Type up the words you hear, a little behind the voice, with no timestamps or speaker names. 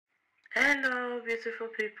Hello beautiful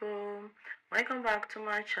people, welcome back to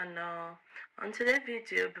my channel. On today's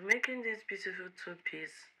video I'll be making this beautiful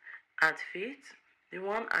two-piece outfit. The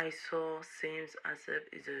one I saw seems as if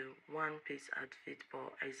it's a one-piece outfit,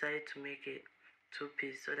 but I decided to make it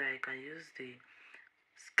two-piece so that I can use the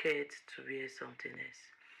skirt to wear something else.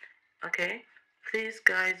 Okay, please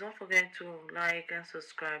guys, don't forget to like and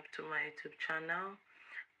subscribe to my YouTube channel.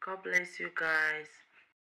 God bless you guys.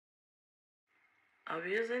 I'll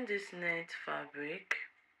be using this net fabric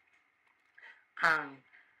and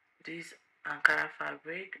this Ankara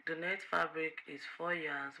fabric. The net fabric is 4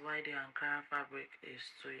 yards, while the Ankara fabric is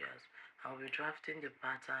 2 yards. I'll be drafting the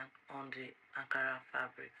pattern on the Ankara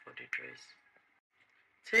fabric for the dress.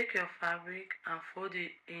 Take your fabric and fold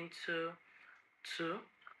it into two.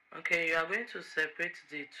 Okay, you are going to separate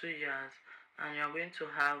the 2 yards and you are going to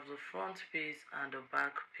have the front piece and the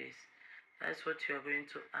back piece. That's what you are going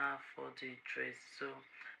to have for the dress. So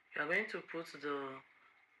you are going to put the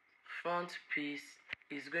front piece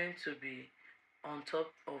is going to be on top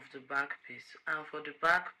of the back piece, and for the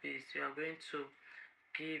back piece you are going to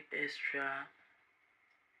give extra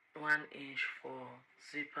 1 inch for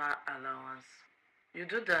zipper allowance. You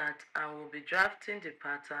do that and we'll be drafting the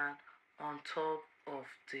pattern on top of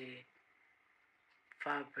the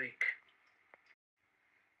fabric.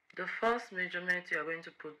 The first measurement you are going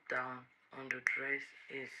to put down on the dress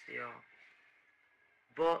is your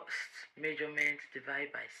bust measurement divided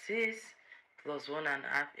by 6 plus 1.5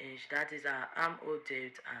 inch. That is our armhole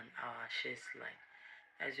depth and our chest line.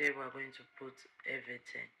 That's where we're going to put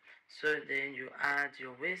everything. So then you add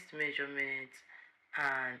your waist measurement,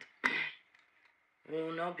 and we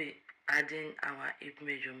will not be adding our hip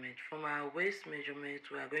measurement. From our waist measurement,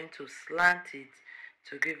 we are going to slant it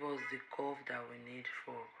to give us the curve that we need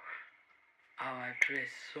for our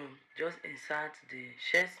dress. So just insert the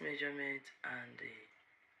chest measurement and the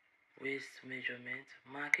waist measurement,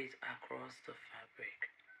 mark it across the fabric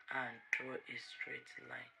and draw a straight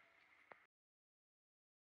line.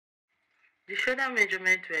 The shoulder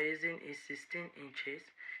measurement we are using is 16 inches.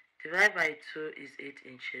 Divided by 2 is 8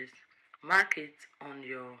 inches. Mark it on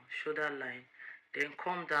your shoulder line, then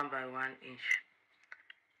come down by 1 inch.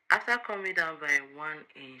 After coming down by 1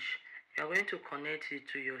 inch, you are going to connect it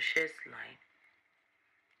to your chest line.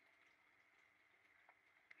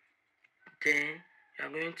 Then you are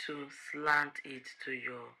going to slant it to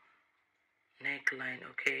your neckline.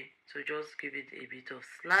 Okay, so just give it a bit of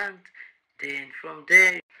slant. Then from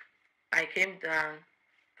there I came down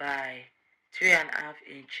by 3.5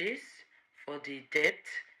 inches for the depth.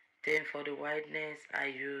 Then for the wideness I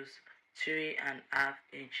use 3.5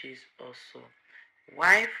 inches also.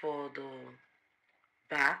 While for the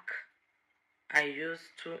back I use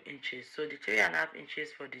 2 inches. So the 3.5 inches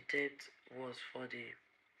for the depth was for the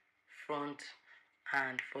front,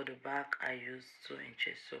 and for the back I use 2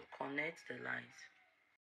 inches. So connect the lines.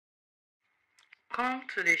 Come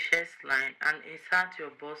to the chest line and insert your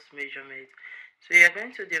bust measurement. So you are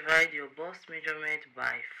going to divide your bust measurement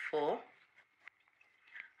by 4.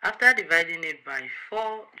 After dividing it by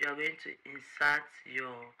 4, you are going to insert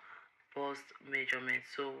your bust measurement.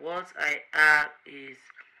 So what I have is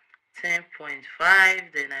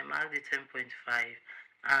 10.5, then I mark the 10.5,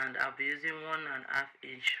 and I'll be using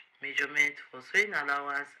 1.5 inch measurement for sewing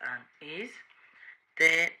allowance and ease.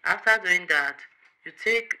 Then after doing that, you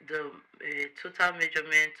take the total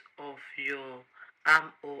measurement of your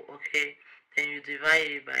armhole, okay, then you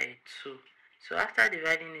divide it by 2. So after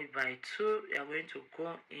dividing it by 2, you are going to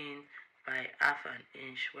go in by 1/2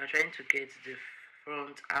 inch. We're trying to get the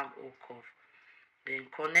front armhole curve. Then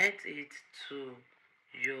connect it to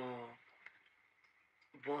your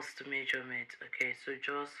bust measurement. Okay, so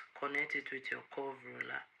just connect it with your curve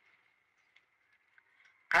ruler.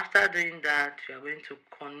 After doing that, you are going to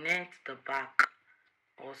connect the back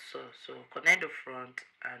also. So connect the front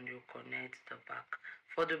and you connect the back.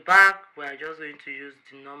 For the back, we are just going to use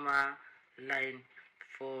the normal line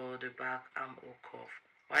for the back armhole curve,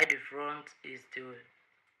 while the front is the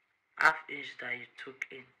 1/2 inch that you took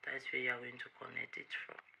in. That's where you are going to connect it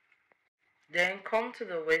from. Then come to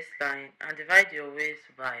the waistline and divide your waist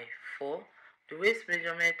by 4. The waist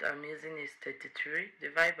measurement I'm using is 33.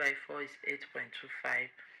 Divide by 4 is 8.25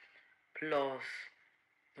 plus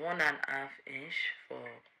 1.5 inch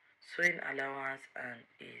for sewing allowance and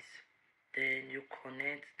ease. Then you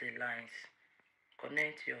connect the lines.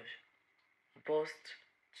 Connect your bust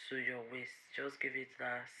to your waist. Just give it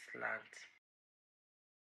that slant.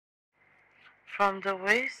 From the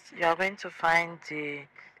waist, you are going to find the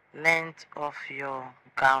length of your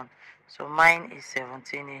gown. So mine is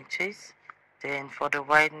 17 inches. Then for the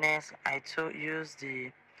wideness, I use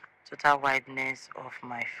the total wideness of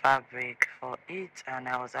my fabric for it, and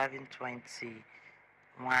I was having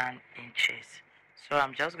 21 inches. So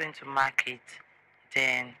I'm just going to mark it,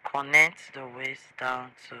 then connect the waist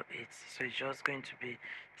down to it. So it's just going to be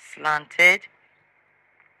slanted.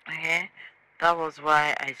 Okay, that was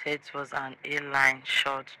why I said it was an A-line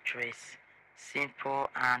short dress, simple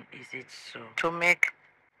and easy to make.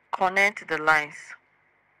 Connect the lines.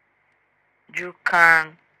 You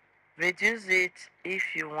can reduce it if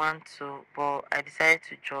you want to, but I decided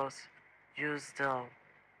to just use the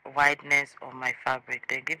wideness of my fabric,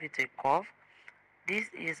 then give it a curve. This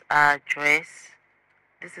is our dress.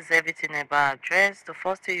 This is everything about our dress. The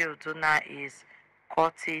first thing you do now is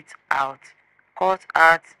cut it out. Cut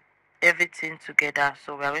out everything together.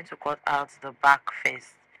 So we are going to cut out the back first.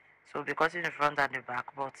 So we'll be cutting the front and the back,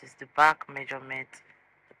 but it's the back measurement,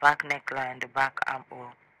 the back neckline, the back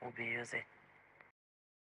armhole we'll be using.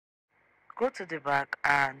 Go to the back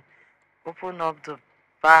and open up the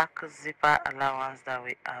back zipper allowance that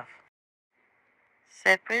we have.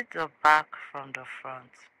 Separate the back from the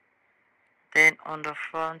front. Then on the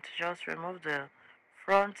front, just remove the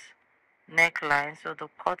front neckline, so to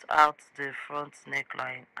cut out the front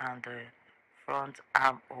neckline and the front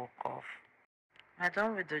armhole cuff. I'm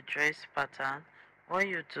done with the dress pattern. What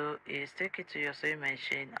you do is take it to your sewing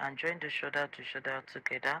machine and join the shoulder to shoulder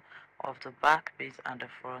together of the back piece and the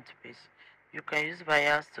front piece. You can use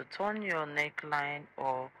bias to turn your neckline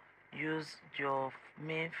or use your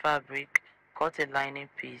main fabric, cut a lining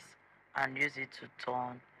piece and use it to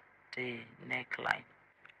turn the neckline.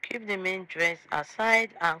 Keep the main dress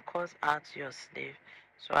aside and cut out your sleeve.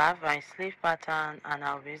 So I have my sleeve pattern and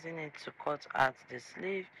I'll be using it to cut out the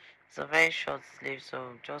sleeve. It's a very short sleeve,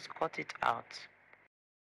 so just cut it out.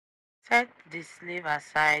 Set the sleeve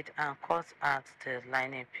aside and cut out the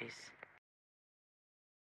lining piece.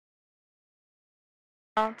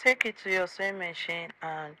 Now take it to your sewing machine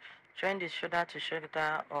and join the shoulder to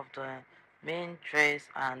shoulder of the main dress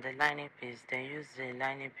and the lining piece. Then use the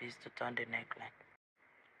lining piece to turn the neckline.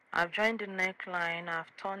 I've joined the neckline,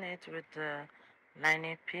 I've turned it with the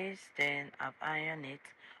lining piece, then I've ironed it.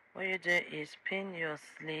 What you do is pin your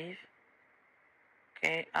sleeve.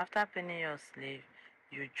 Okay, after pinning your sleeve,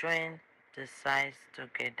 you join the sides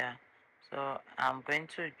together. So I'm going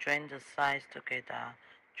to join the sides together,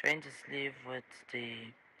 join the sleeve with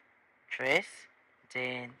the dress,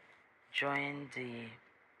 then join the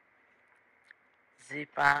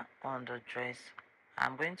zipper on the dress.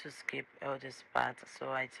 I'm going to skip all this part, so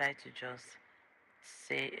I try to just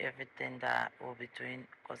say everything that we'll be doing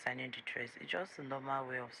concerning the dress. It's just a normal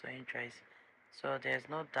way of sewing dress, so there's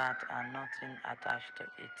no dart and nothing attached to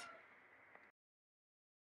it.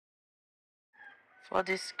 For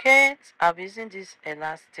the skirt, I'm using this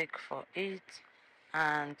elastic for it,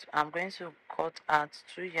 and I'm going to cut out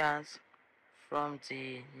 2 yards from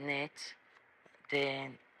the net,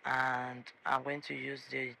 then and I'm going to use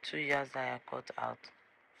the 2 yards that I cut out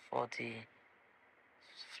for the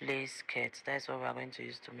flace skirt. That's what we're going to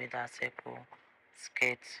use to make that circle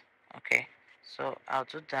skirt. Okay, so I'll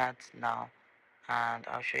do that now and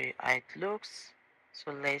I'll show you how it looks.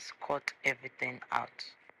 So let's cut everything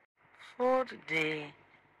out. Fold the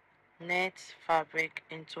net fabric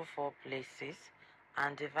into 4 places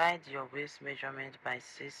and divide your waist measurement by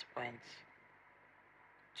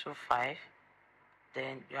 6.25.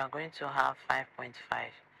 Then you are going to have 5.5.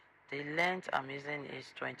 The length I'm using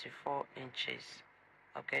is 24 inches.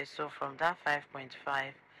 Okay, so from that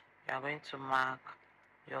 5.5 you are going to mark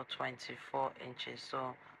your 24 inches.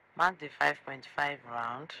 So mark the 5.5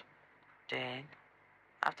 round, then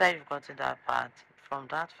after you've gotten that part, from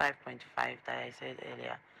that 5.5 that I said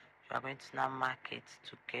earlier, you are going to now mark it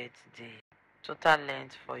to get the total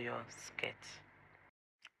length for your skirt.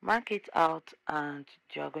 Mark it out and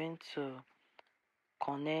you are going to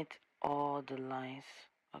connect all the lines.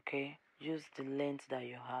 Okay, use the length that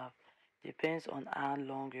you have, depends on how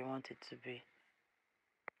long you want it to be.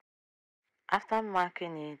 After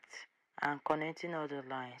marking it and connecting all the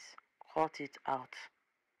lines, cut it out.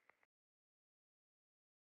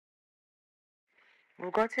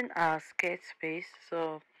 We've gotten our skirt space,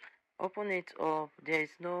 so open it up. There is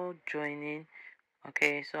no joining.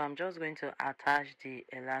 Okay, so I'm just going to attach the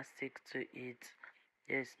elastic to it.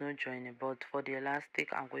 There's no joining, but for the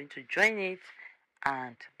elastic I'm going to join it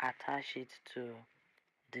and attach it to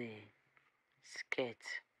the skirt.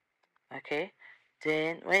 Okay,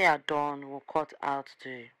 then when you're done, we'll cut out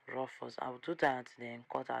the ruffles. I'll do that, then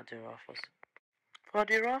cut out the ruffles. For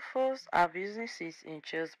the ruffles, I'm using 6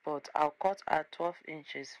 inches, but I'll cut out 12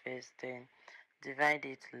 inches first, then divide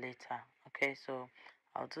it later. Okay, so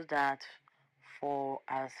I'll do that for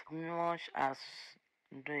as much as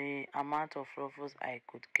the amount of ruffles I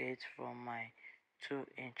could get from my 2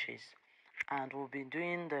 inches. And we'll be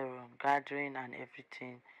doing the gathering and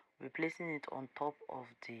everything. We'll be placing it on top of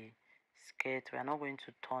the skirt. We're not going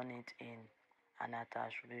to turn it in and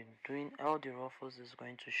attach. We'll be doing all the ruffles is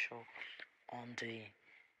going to show on the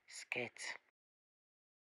skirt.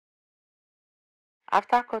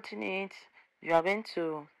 After cutting it, you are going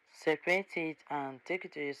to separate it and take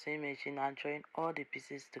it to your sewing machine and join all the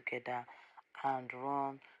pieces together and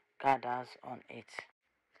run gathers on it.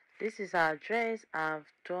 This is our dress. I've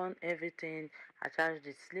done everything. Attach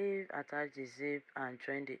the sleeve, attach the zip and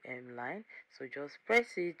join the hemline. So just press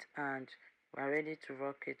it and we're ready to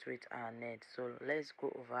rock it with our net. So let's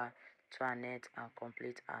go over to our net and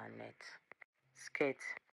complete our net. Skirt.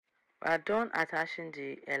 We are done attaching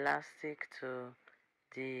the elastic to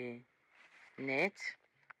the net.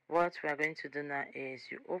 What we are going to do now is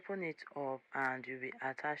you open it up and you'll be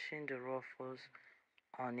attaching the ruffles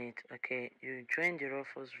on it. Okay, you join the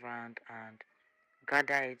ruffles round and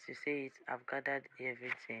gather it. You see it, I've gathered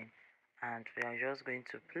everything and we are just going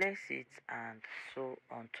to place it and sew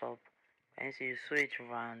on top. And so you sew it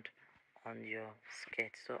round on your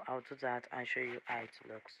skirt. So I'll do that and show you how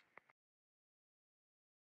it looks.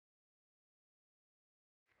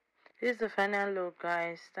 This is the final look,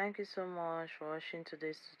 guys. Thank you so much for watching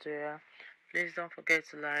today's tutorial. Please don't forget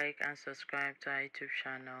to like and subscribe to our YouTube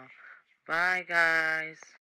channel. Bye, guys.